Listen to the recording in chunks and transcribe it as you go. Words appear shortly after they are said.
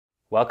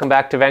Welcome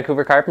back to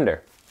Vancouver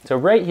Carpenter. So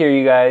right here,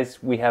 you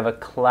guys, we have a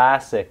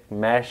classic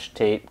mesh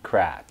tape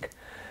crack.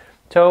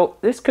 So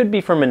this could be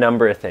from a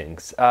number of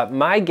things.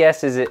 My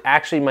guess is it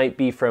actually might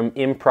be from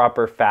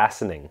improper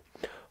fastening.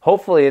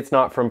 Hopefully it's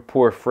not from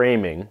poor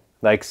framing,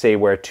 like say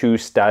where two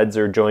studs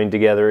are joined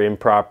together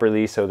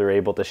improperly so they're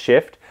able to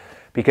shift,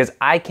 because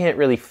I can't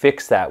really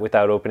fix that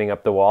without opening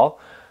up the wall.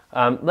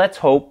 Let's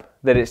hope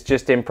that it's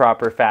just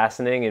improper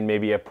fastening and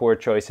maybe a poor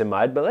choice of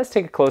mud, but let's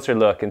take a closer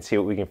look and see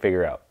what we can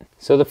figure out.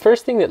 So the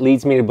first thing that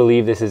leads me to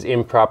believe this is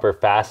improper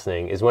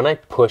fastening is when I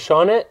push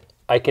on it,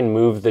 I can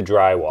move the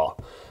drywall.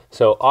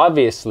 So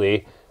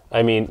obviously,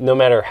 I mean, no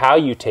matter how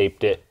you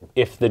taped it,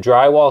 if the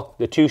drywall,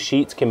 the two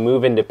sheets can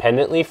move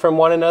independently from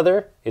one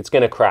another, it's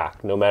gonna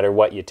crack no matter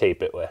what you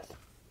tape it with.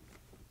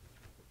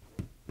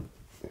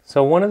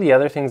 So one of the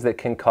other things that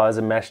can cause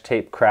a mesh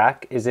tape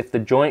crack is if the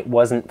joint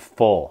wasn't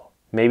full.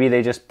 Maybe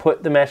they just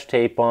put the mesh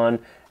tape on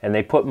and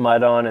they put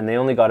mud on and they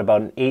only got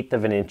about 1/8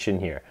 of an inch in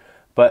here.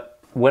 But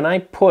when I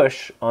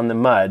push on the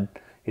mud,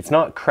 it's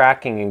not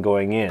cracking and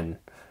going in.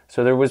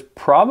 So there was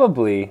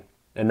probably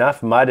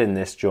enough mud in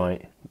this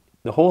joint.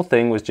 The whole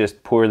thing was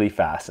just poorly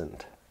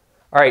fastened.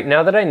 All right,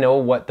 now that I know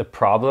what the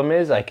problem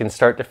is, I can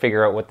start to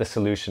figure out what the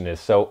solution is.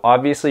 So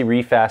obviously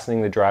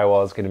refastening the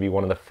drywall is going to be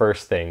one of the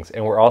first things,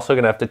 and we're also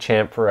going to have to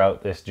chamfer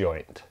out this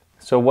joint.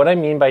 So what I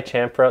mean by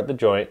chamfer out the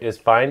joint is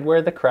find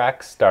where the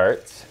crack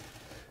starts,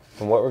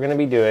 and what we're going to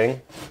be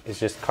doing is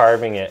just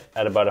carving it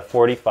at about a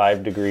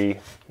 45-degree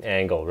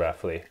angle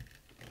roughly.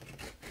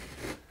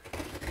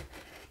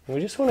 We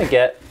just want to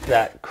get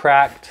that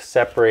cracked,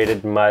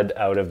 separated mud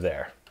out of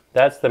there.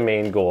 That's the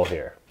main goal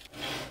here.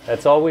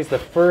 That's always the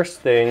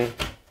first thing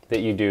that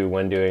you do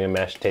when doing a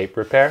mesh tape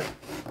repair.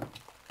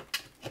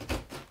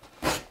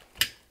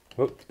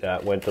 Oops,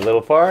 that went a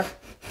little far.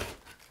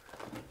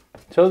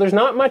 So there's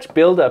not much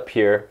buildup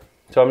here,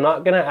 so I'm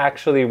not going to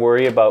actually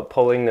worry about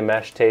pulling the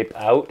mesh tape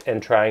out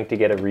and trying to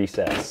get a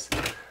recess.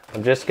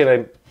 I'm just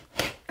going to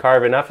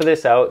carve enough of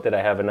this out that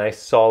I have a nice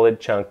solid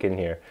chunk in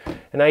here.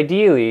 And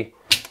ideally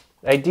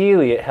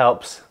it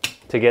helps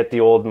to get the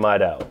old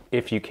mud out,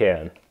 if you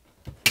can.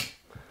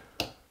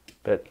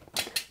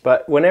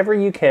 But whenever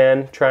you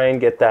can, try and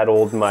get that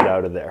old mud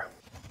out of there.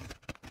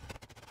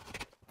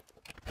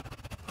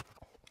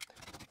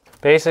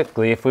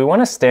 Basically, if we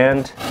want to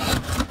stand,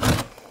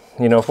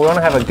 if we want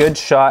to have a good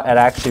shot at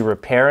actually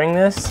repairing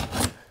this,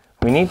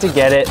 we need to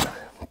get it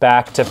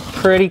back to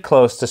pretty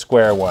close to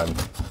square one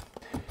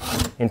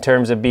in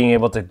terms of being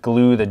able to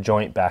glue the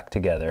joint back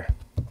together.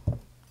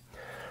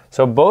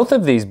 So both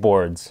of these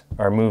boards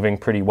are moving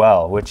pretty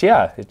well, which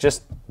it's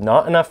just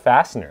not enough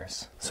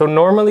fasteners. So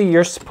normally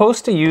you're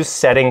supposed to use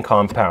setting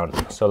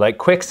compound, so like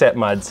quickset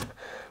muds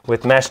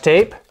with mesh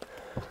tape,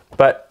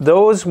 but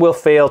those will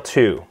fail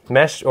too.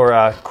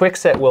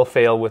 Quickset will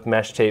fail with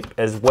mesh tape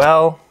as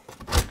well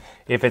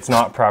if it's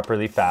not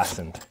properly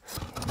fastened.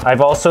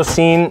 I've also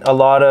seen a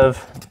lot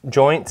of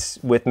joints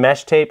with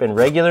mesh tape and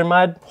regular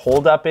mud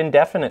hold up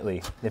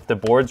indefinitely. If the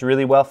board's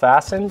really well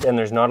fastened and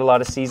there's not a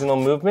lot of seasonal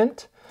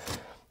movement,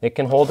 it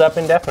can hold up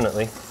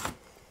indefinitely.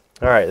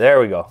 All right, there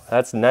we go.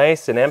 That's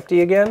nice and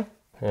empty again.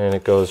 And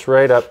it goes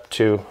right up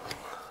to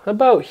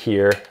about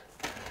here.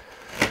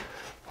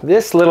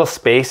 This little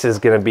space is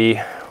gonna be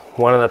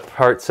one of the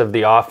parts of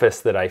the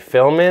office that I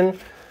film in.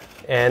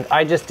 And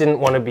I just didn't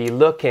want to be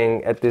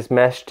looking at this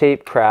mesh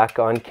tape crack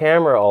on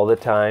camera all the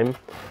time.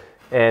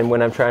 And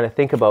when I'm trying to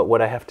think about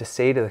what I have to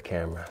say to the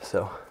camera.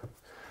 So,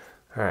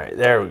 all right,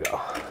 there we go.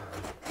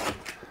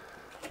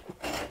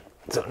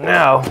 So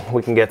now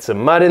we can get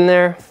some mud in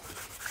there.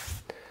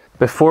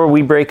 Before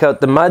we break out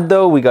the mud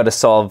though, we got to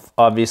solve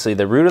obviously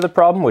the root of the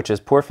problem, which is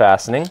poor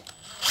fastening.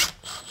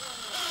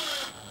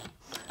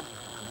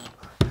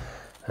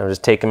 I'm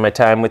just taking my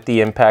time with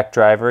the impact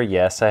driver.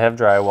 Yes, I have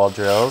drywall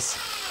drills.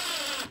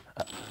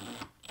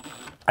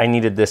 I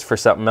needed this for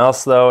something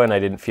else though, and I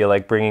didn't feel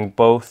like bringing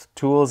both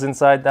tools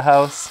inside the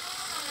house.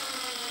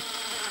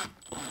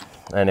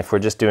 And if we're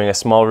just doing a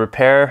small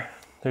repair,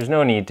 there's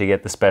no need to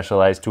get the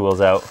specialized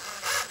tools out.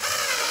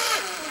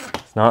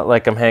 It's not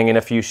like I'm hanging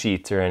a few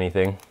sheets or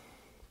anything.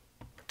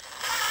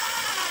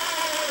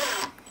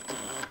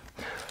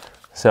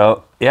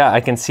 So yeah, I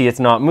can see it's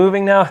not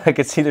moving now. I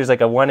can see there's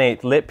like a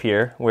 1/8 lip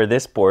here where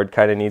this board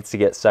kind of needs to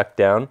get sucked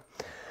down.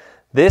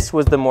 This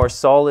was the more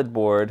solid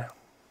board,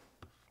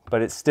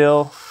 but it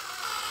still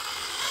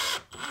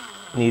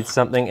needs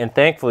something, and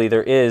thankfully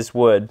there is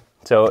wood.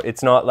 So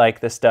it's not like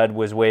the stud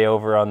was way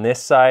over on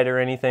this side or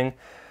anything.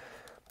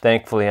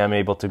 Thankfully I'm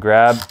able to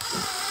grab.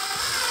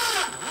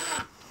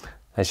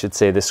 I should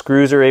say the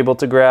screws are able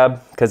to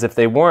grab, because if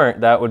they weren't,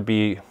 that would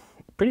be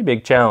a pretty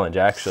big challenge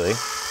actually.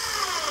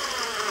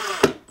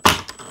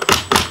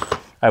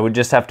 I would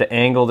just have to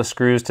angle the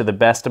screws to the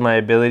best of my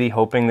ability,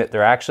 hoping that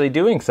they're actually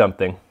doing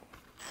something.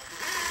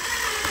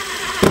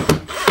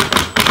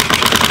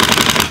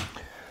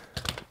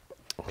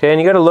 Okay, and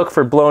you gotta look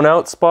for blown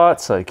out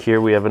spots. Like here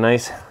we have a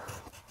nice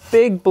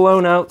big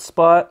blown out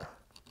spot.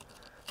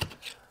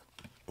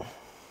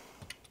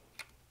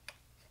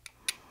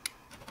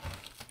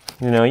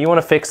 You know, you want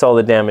to fix all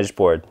the damaged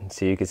board.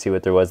 See, you can see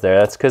what there was there.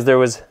 That's because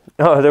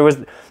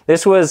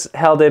this was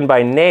held in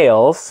by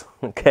nails,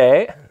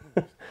 okay?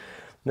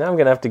 Now I'm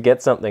gonna have to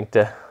get something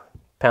to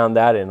pound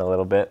that in a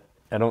little bit.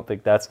 I don't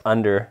think that's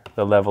under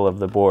the level of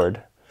the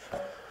board.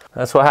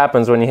 That's what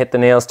happens when you hit the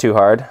nails too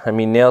hard. I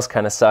mean, nails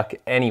kind of suck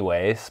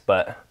anyways,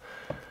 but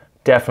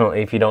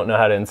definitely if you don't know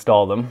how to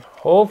install them.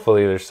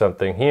 Hopefully there's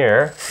something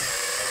here.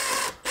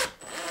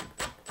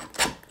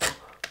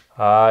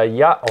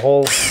 Yeah, a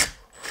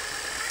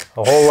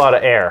whole lot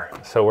of air.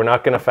 So we're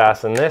not gonna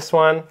fasten this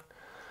one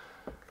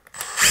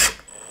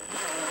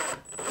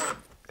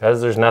because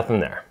there's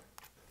nothing there.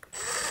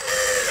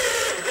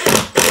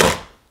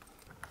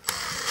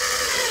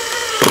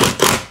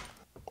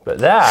 But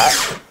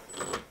that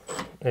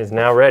is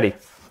now ready.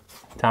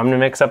 Time to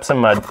mix up some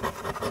mud.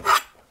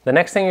 The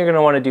next thing you're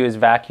gonna wanna do is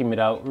vacuum it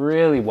out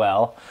really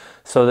well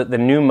so that the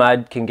new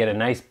mud can get a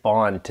nice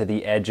bond to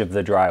the edge of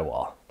the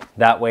drywall.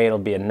 That way it'll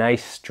be a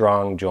nice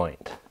strong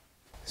joint.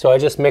 So I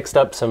just mixed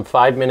up some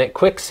 5-minute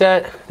quick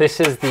set. This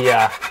is the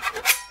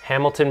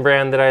Hamilton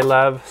brand that I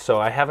love, so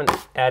I haven't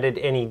added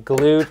any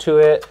glue to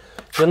it.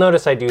 You'll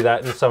notice I do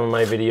that in some of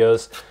my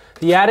videos.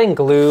 The adding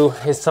glue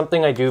is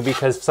something I do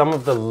because some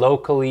of the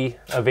locally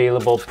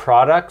available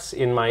products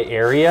in my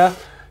area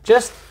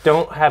just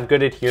don't have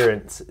good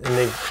adherence, and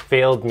they've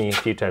failed me a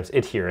few times.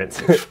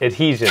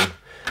 Adhesion.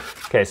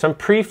 Okay, so I'm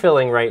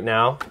pre-filling right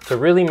now to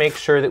really make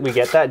sure that we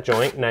get that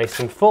joint nice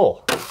and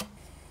full.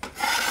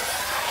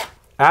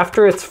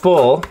 After it's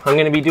full, I'm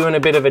gonna be doing a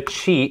bit of a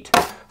cheat.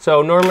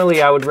 So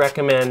normally I would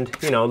recommend,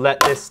 you know, let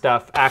this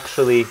stuff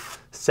actually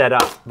set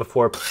up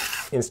before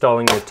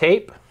installing your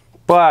tape.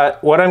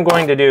 But what I'm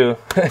going to do,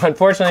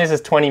 unfortunately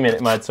this is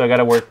 20-minute mud, so I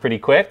gotta work pretty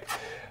quick.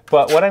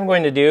 But what I'm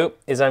going to do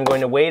is I'm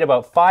going to wait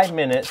about 5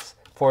 minutes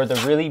for the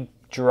really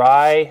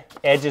dry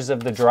edges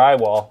of the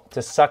drywall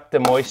to suck the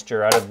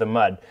moisture out of the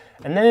mud.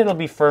 And then it'll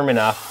be firm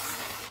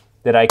enough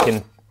that I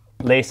can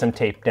lay some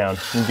tape down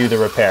and do the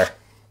repair.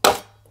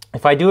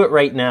 If I do it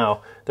right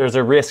now, there's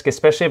a risk,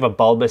 especially of a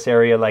bulbous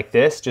area like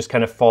this, just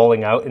kind of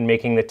falling out and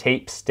making the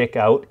tape stick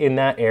out in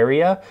that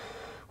area,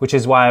 which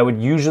is why I would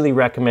usually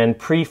recommend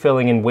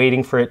pre-filling and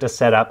waiting for it to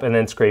set up and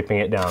then scraping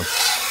it down.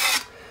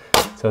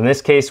 So in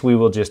this case, we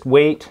will just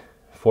wait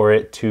for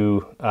it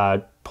to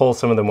pull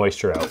some of the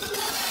moisture out.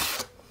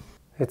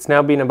 It's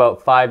now been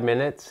about 5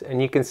 minutes,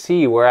 and you can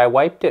see where I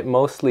wiped it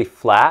mostly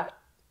flat,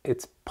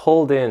 it's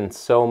pulled in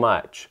so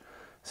much.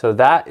 So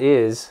that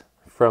is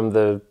from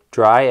the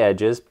dry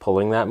edges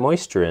pulling that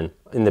moisture in.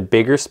 In the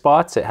bigger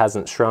spots, it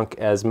hasn't shrunk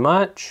as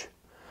much,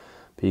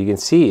 but you can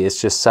see it's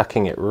just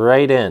sucking it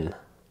right in.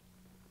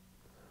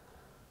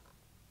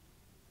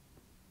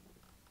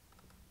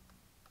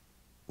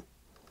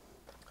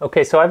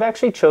 Okay, so I've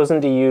actually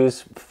chosen to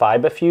use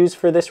Fibofuse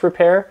for this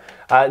repair.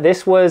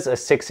 This was a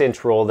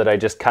 6-inch roll that I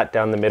just cut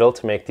down the middle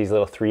to make these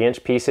little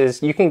 3-inch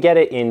pieces. You can get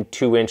it in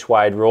 2-inch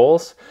wide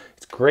rolls.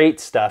 It's great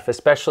stuff,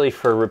 especially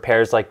for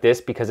repairs like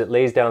this because it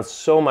lays down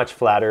so much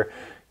flatter.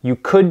 You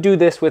could do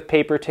this with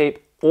paper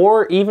tape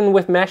or even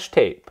with mesh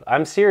tape.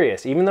 I'm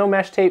serious, even though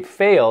mesh tape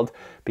failed,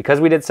 because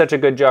we did such a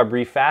good job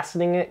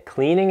refastening it,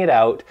 cleaning it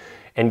out,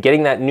 and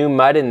getting that new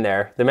mud in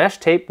there, the mesh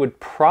tape would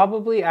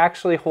probably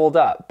actually hold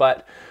up,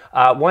 but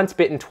once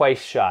bitten,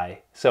 twice shy.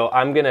 So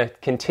I'm gonna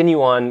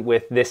continue on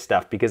with this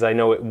stuff because I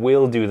know it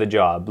will do the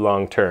job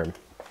long term.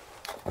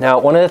 Now,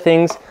 one of the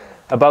things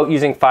about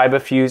using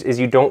Fibofuse is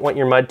you don't want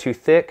your mud too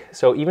thick.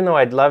 So even though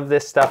I'd love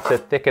this stuff to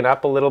thicken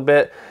up a little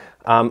bit,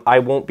 I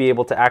won't be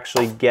able to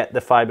actually get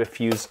the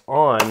Fibofuse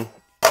on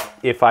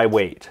if I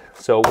wait.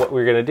 So what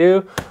we're gonna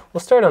do,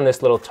 we'll start on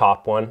this little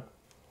top one.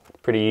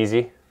 Pretty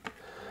easy.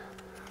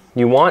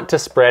 You want to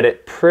spread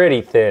it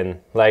pretty thin,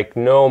 like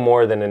no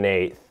more than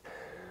 1/8.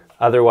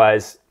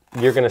 Otherwise,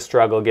 you're gonna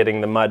struggle getting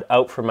the mud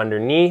out from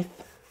underneath.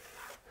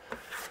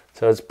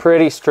 So it's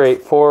pretty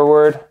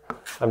straightforward.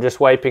 I'm just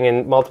wiping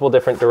in multiple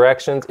different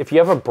directions. If you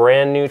have a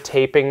brand new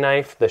taping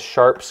knife, the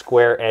sharp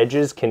square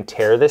edges can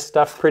tear this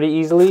stuff pretty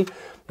easily.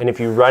 And if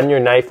you run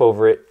your knife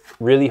over it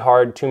really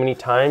hard too many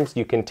times,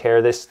 you can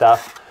tear this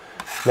stuff.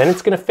 Then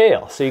it's gonna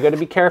fail. So you gotta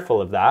be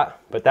careful of that,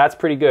 but that's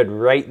pretty good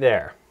right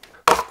there.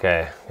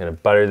 Okay, I'm gonna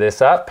butter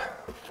this up.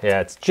 Yeah,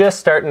 it's just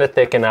starting to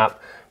thicken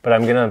up, but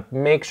I'm gonna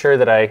make sure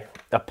that I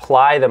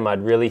apply the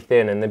mud really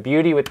thin. And the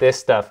beauty with this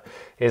stuff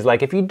is,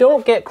 like, if you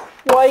don't get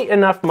quite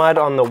enough mud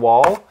on the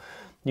wall,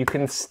 you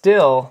can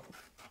still,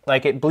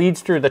 like, it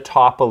bleeds through the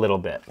top a little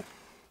bit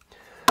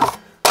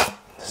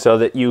so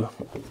that you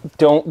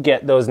don't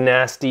get those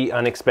nasty,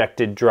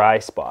 unexpected dry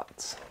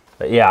spots.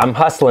 But yeah, I'm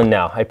hustling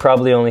now. I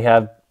probably only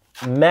have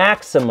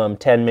maximum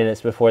 10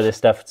 minutes before this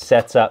stuff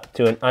sets up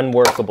to an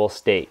unworkable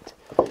state.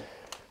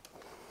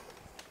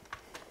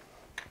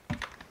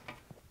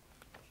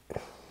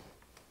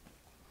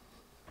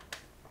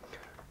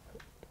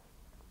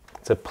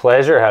 It's a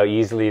pleasure how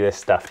easily this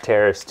stuff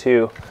tears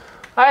too.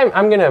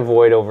 I'm gonna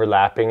avoid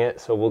overlapping it,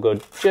 so we'll go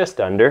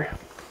just under.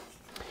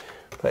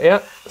 But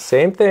yeah,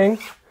 same thing.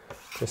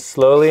 Just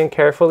slowly and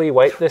carefully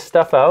wipe this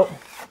stuff out.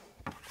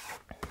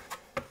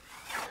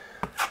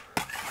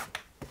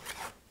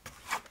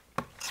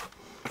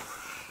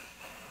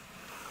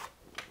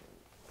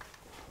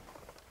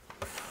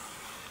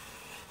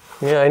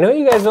 Yeah, I know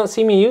you guys don't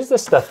see me use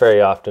this stuff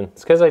very often.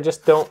 It's because I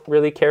just don't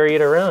really carry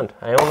it around.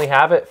 I only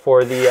have it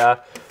for the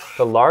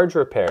large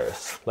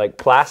repairs, like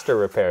plaster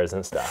repairs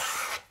and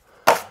stuff.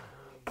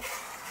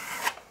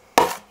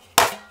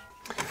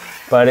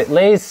 But it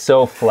lays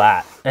so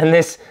flat. And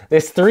this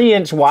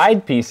 3-inch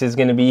wide piece is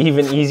gonna be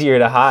even easier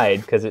to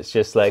hide because it's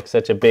just like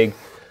such a big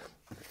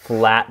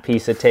flat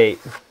piece of tape.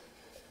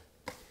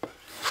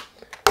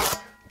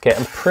 Okay,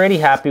 I'm pretty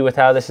happy with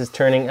how this is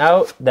turning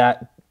out.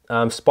 That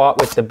spot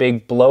with the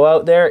big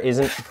blowout there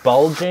isn't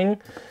bulging.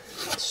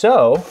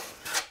 So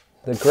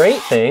the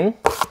great thing,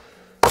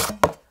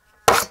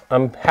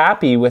 I'm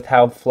happy with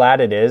how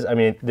flat it is. I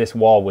mean, this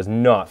wall was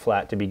not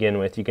flat to begin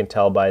with. You can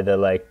tell by the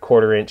like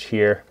quarter inch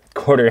here.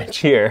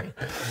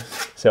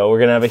 So we're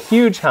gonna have a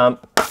huge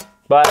hump,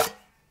 but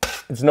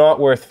it's not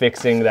worth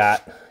fixing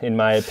that, in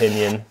my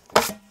opinion,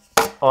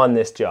 on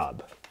this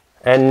job.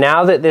 And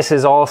now that this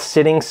is all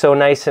sitting so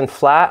nice and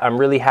flat, I'm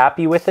really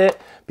happy with it.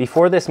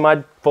 Before this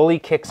mud fully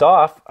kicks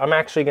off, I'm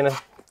actually gonna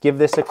give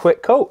this a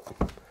quick coat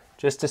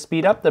just to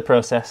speed up the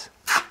process.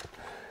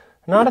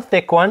 Not a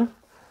thick one,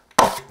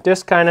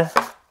 just kind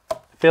of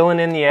filling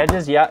in the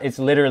edges. Yeah, it's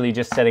literally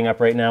just setting up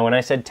right now. When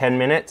I said 10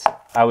 minutes,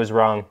 I was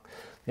wrong.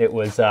 It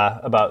was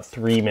about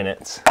 3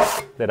 minutes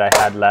that I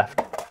had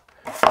left.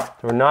 So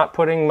we're not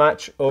putting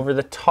much over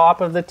the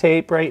top of the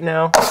tape right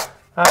now.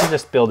 I'm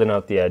just building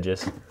out the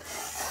edges.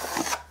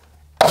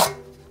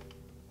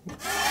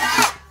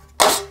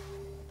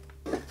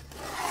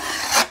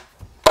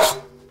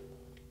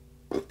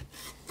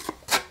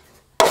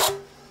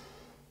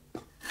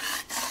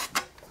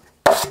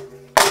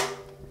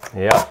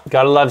 Yeah,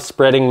 gotta love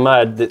spreading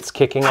mud that's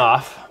kicking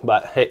off,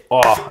 but hey,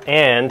 oh,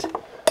 and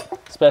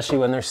especially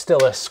when there's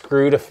still a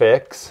screw to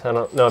fix. I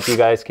don't know if you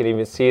guys can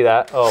even see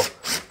that. Oh,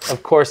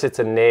 of course it's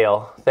a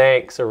nail.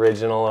 Thanks,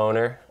 original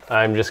owner.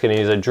 I'm just gonna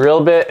use a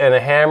drill bit and a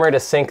hammer to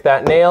sink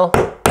that nail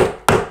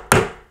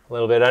a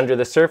little bit under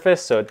the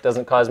surface so it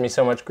doesn't cause me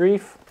so much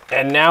grief.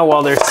 And now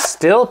while there's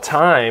still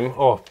time,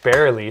 oh,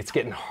 barely, it's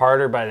getting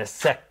harder by the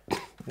sec,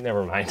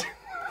 never mind.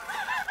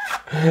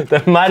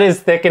 The mud is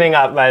thickening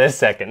up by the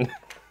second.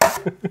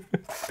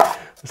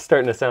 It's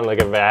starting to sound like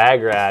a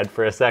Viagra ad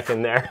for a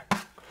second there.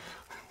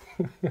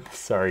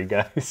 Sorry,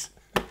 guys.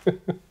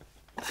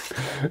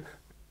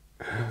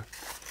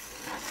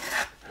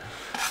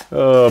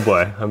 Oh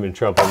boy, I'm in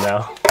trouble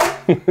now.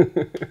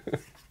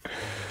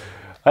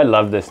 I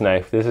love this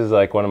knife. This is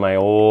like one of my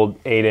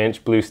old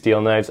 8-inch blue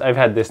steel knives. I've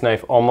had this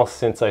knife almost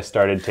since I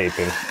started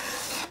taping.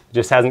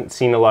 Just hasn't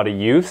seen a lot of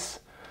use,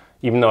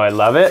 even though I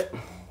love it.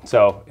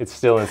 So it's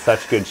still in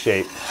such good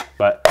shape.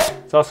 But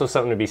it's also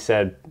something to be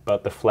said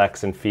about the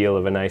flex and feel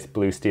of a nice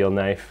blue steel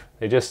knife.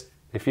 It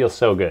feels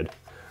so good.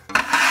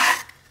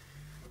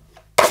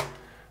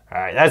 All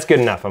right, that's good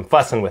enough. I'm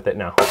fussing with it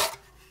now.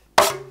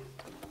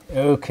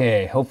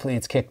 Okay, hopefully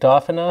it's kicked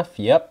off enough.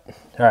 Yep.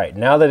 All right,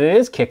 now that it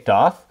is kicked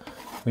off,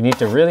 we need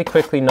to really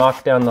quickly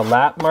knock down the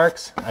lap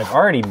marks. I've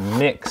already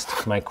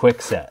mixed my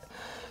quick set.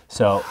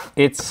 So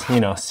it's, you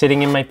know,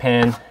 sitting in my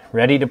pan,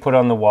 ready to put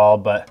on the wall,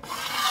 but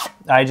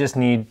I just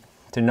need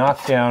to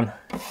knock down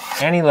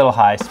any little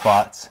high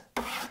spots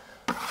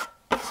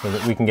so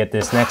that we can get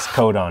this next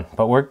coat on.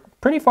 But we're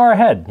pretty far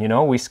ahead, you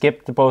know. We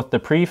skipped both the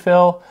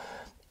pre-fill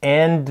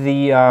and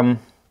the,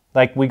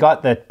 like we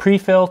got the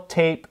pre-fill,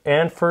 tape,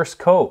 and first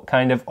coat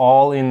kind of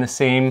all in the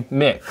same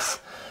mix.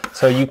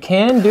 So you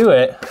can do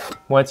it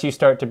once you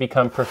start to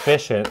become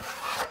proficient,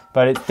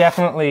 but it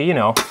definitely, you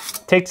know,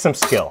 takes some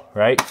skill,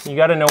 right? You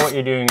gotta know what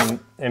you're doing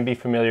and be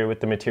familiar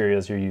with the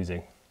materials you're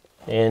using.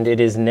 And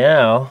it is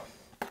now,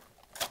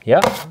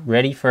 yep,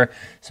 ready for,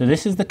 so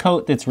this is the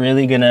coat that's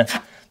really gonna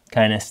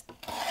kind of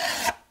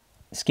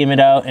skim it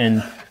out,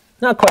 and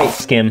not quite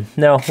skim.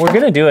 No, we're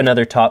gonna do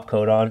another top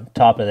coat on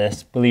top of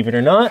this, believe it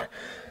or not.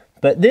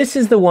 But this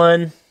is the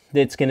one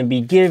that's gonna be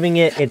giving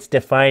it its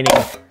defining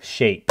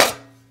shape.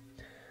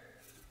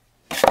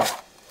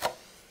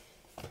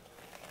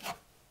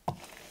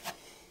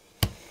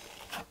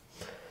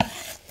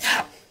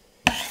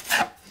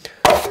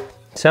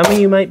 Some of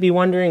you might be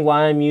wondering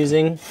why I'm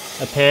using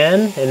a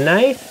pan and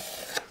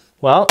knife.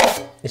 Well,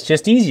 it's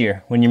just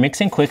easier. When you're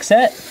mixing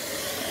quickset,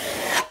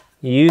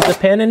 you use a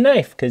pan and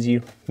knife because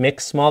you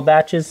mix small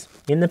batches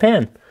in the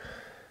pan.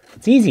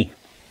 It's easy.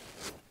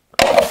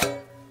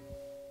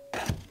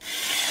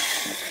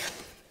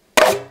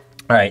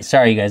 All right,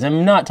 sorry guys,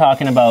 I'm not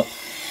talking about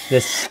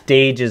the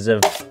stages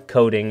of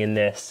coating in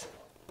this.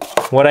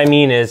 What I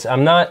mean is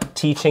I'm not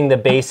teaching the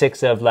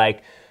basics of,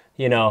 like,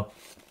 you know,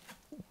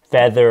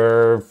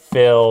 feather,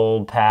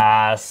 fill,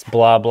 pass,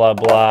 blah, blah,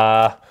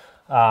 blah.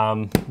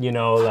 You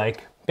know,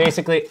 like,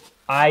 basically,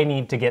 I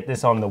need to get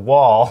this on the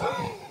wall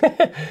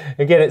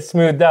and get it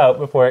smoothed out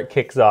before it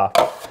kicks off.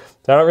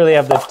 So I don't really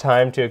have the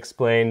time to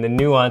explain the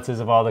nuances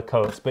of all the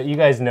coats, but you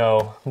guys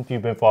know, if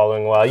you've been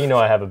following a while, you know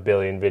I have a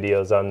billion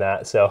videos on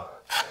that. So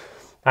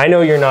I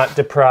know you're not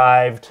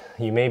deprived.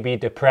 You may be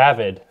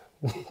depraved,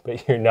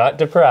 but you're not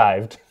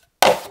deprived.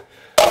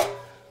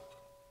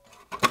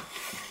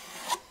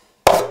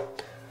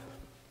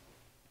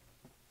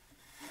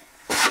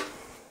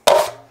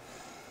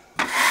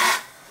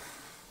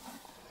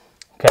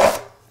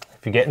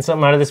 If you're getting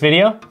something out of this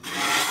video,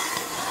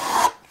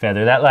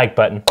 feather that like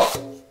button.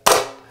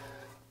 I'll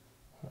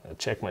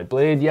check my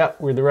blade. Yep,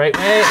 we're the right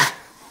way.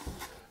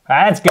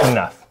 That's good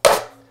enough.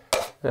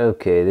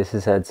 Okay, this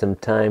has had some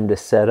time to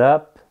set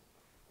up.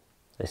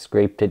 I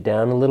scraped it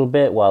down a little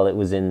bit while it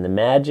was in the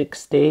magic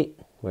state,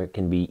 where it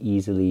can be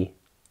easily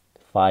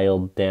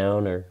filed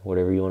down, or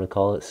whatever you want to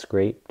call it,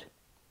 scraped.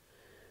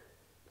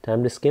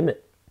 Time to skim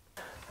it.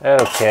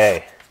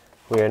 Okay,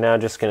 we are now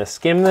just going to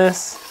skim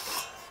this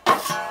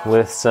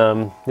with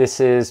some, this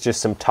is just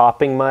some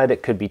topping mud.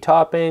 It could be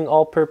topping,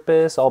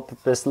 all-purpose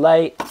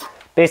light.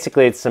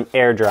 Basically, it's some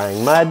air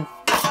drying mud,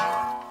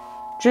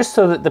 just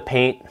so that the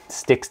paint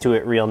sticks to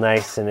it real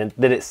nice and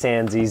that it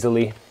sands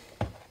easily.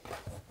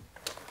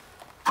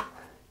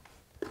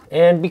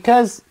 And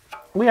because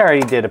we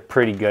already did a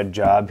pretty good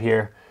job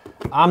here,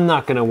 I'm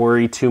not going to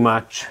worry too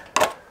much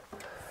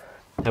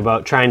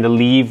about trying to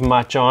leave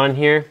much on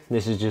here.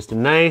 This is just a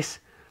nice,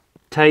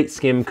 tight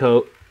skim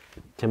coat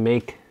to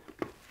make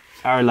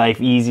our life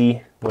easy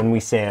when we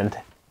sand.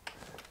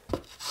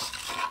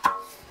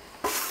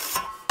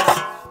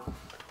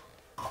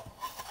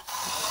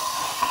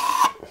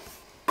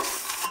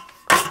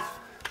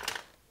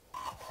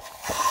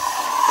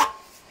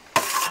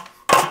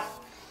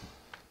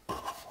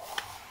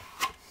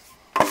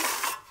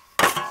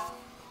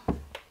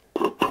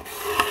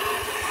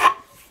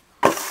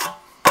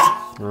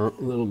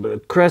 A little bit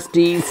of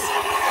crusties,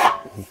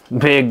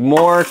 big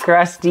more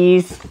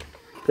crusties.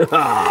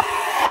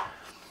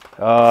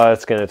 Oh,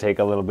 it's gonna take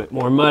a little bit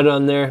more mud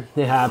on there.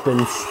 It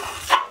happens.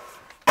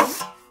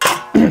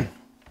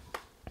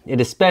 It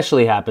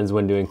especially happens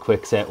when doing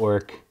quick set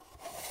work.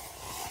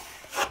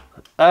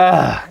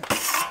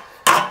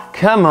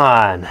 Come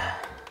on.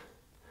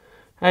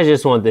 I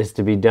just want this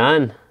to be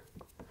done.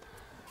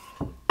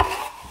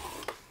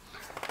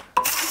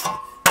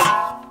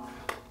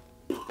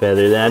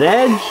 Feather that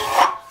edge.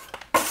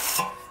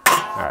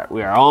 All right,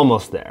 we are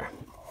almost there.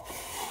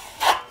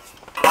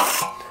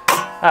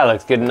 That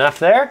looks good enough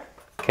there.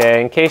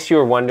 Okay, in case you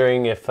were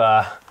wondering if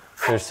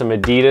there's some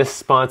Adidas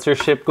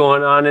sponsorship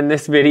going on in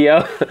this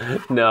video,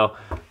 no,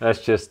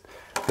 that's just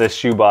the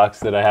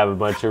shoebox that I have a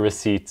bunch of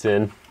receipts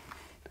in.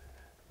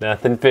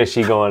 Nothing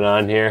fishy going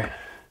on here.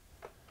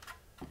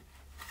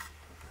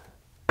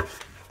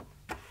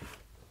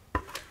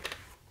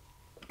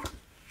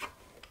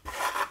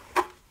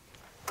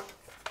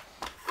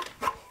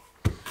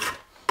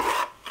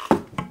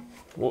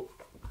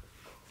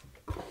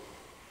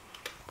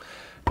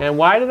 And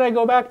why did I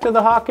go back to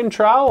the hawk and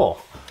trowel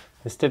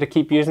instead of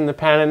keep using the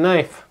pan and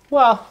knife?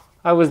 Well,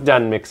 I was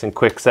done mixing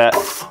quickset,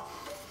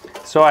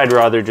 so I'd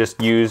rather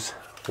just use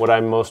what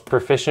I'm most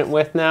proficient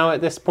with now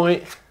at this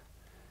point.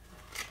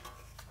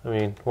 I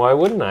mean, why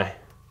wouldn't I?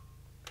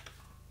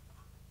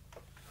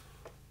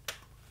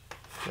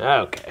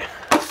 Okay,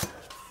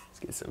 let's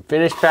get some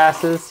finish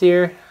passes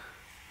here.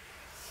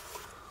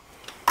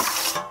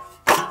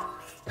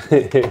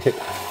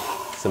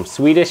 Some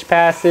Swedish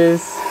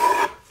passes.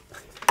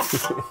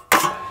 Some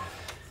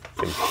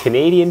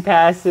Canadian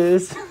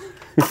passes.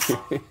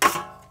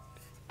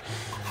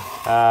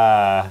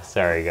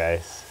 Sorry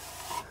guys.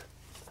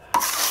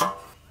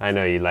 I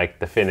know you like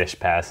the finish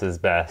passes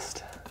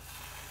best.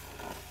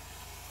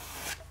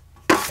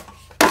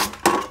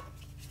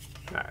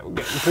 Alright, we're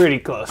getting pretty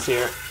close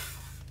here.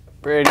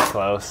 Pretty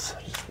close.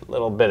 Just a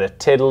little bit of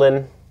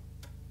tiddling.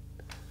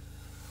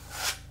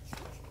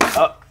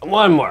 Oh,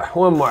 one more.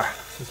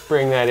 Let's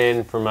bring that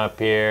in from up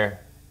here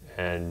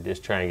and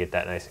just try and get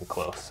that nice and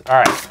close. All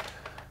right.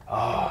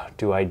 Oh,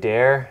 do I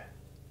dare?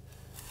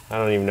 I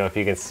don't even know if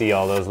you can see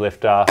all those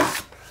lift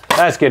offs.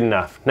 That's good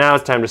enough. Now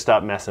it's time to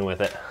stop messing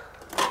with it.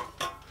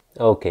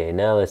 Okay,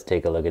 now let's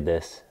take a look at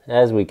this.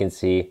 As we can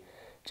see,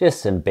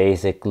 just some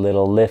basic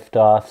little lift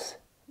offs,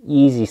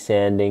 easy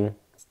sanding.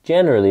 It's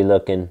generally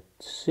looking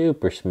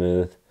super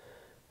smooth.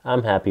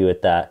 I'm happy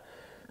with that.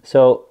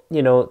 So,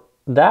 you know,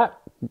 that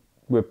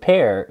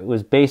repair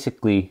was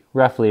basically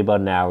roughly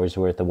about an hour's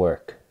worth of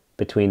work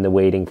between the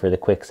waiting for the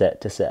quick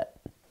set to set.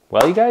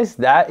 Well, you guys,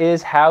 that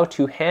is how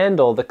to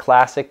handle the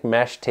classic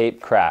mesh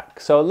tape crack.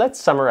 So let's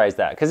summarize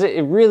that, because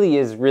it really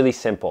is really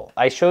simple.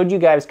 I showed you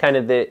guys kind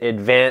of the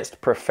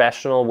advanced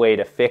professional way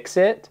to fix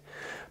it,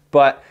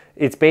 but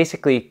it's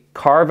basically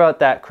carve out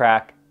that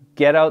crack,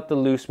 get out the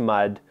loose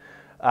mud,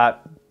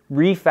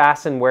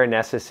 refasten where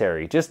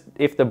necessary. Just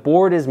if the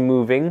board is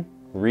moving,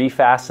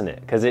 refasten it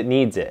because it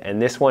needs it,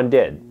 and this one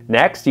did.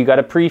 Next, you got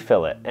to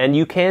pre-fill it, and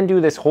you can do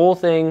this whole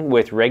thing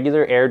with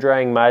regular air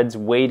drying muds,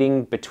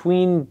 waiting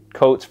between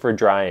coats for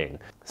drying.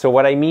 So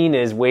what I mean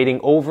is waiting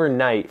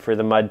overnight for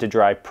the mud to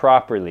dry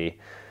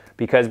properly,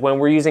 because when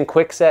we're using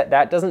quickset,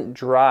 that doesn't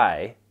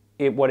dry.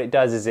 What it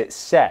does is it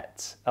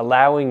sets,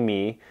 allowing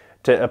me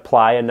to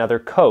apply another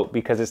coat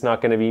because it's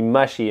not going to be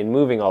mushy and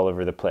moving all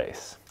over the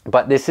place.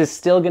 But this is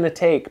still going to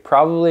take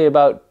probably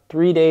about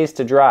 3 days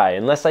to dry.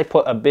 Unless I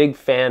put a big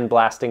fan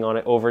blasting on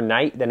it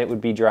overnight, then it would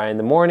be dry in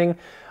the morning.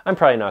 I'm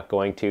probably not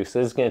going to, so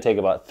this is going to take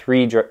about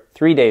three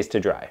days to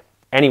dry.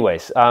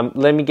 Anyways,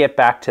 let me get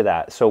back to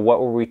that. So what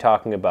were we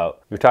talking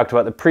about? We talked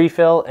about the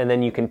pre-fill, and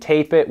then you can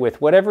tape it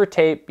with whatever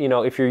tape, you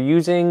know, if you're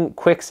using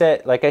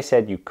Quickset, like I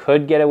said, you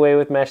could get away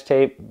with mesh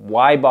tape.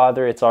 Why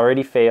bother? It's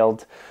already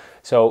failed.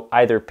 So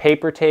either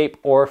paper tape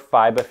or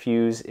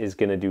FiberFuse is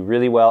gonna do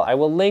really well. I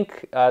will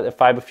link the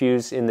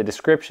FiberFuse in the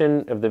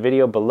description of the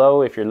video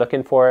below if you're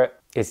looking for it.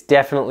 It's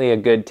definitely a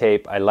good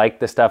tape. I like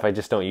the stuff, I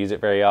just don't use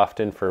it very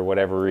often for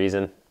whatever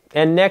reason.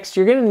 And next,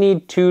 you're gonna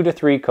need 2 to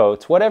 3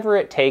 coats, whatever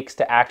it takes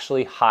to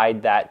actually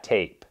hide that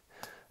tape.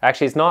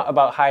 Actually, it's not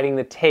about hiding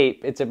the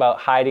tape, it's about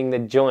hiding the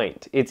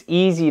joint. It's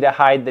easy to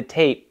hide the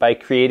tape by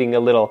creating a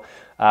little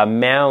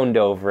mound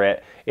over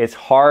it. It's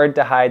hard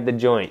to hide the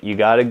joint. You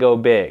gotta go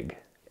big.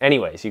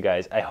 Anyways, you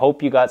guys, I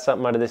hope you got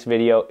something out of this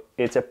video.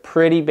 It's a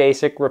pretty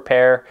basic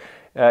repair.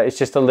 It's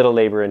just a little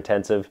labor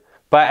intensive.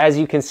 But as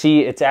you can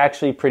see, it's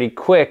actually pretty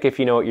quick if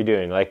you know what you're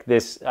doing. Like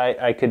this,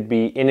 I could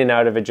be in and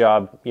out of a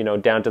job, you know,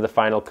 down to the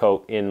final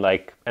coat in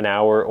like an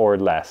hour or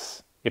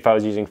less. If I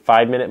was using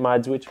 5-minute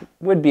muds, which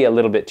would be a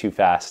little bit too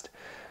fast.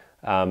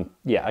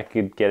 Yeah, I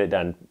could get it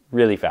done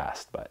really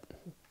fast, but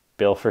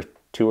bill for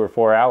 2 or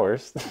 4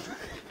 hours.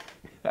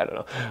 I don't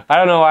know. I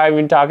don't know why I've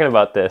been talking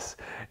about this.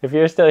 If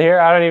you're still here,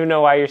 I don't even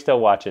know why you're still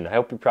watching. I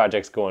hope your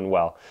project's going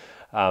well.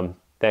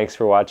 Thanks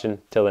for watching.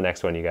 Till the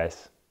next one, you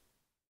guys.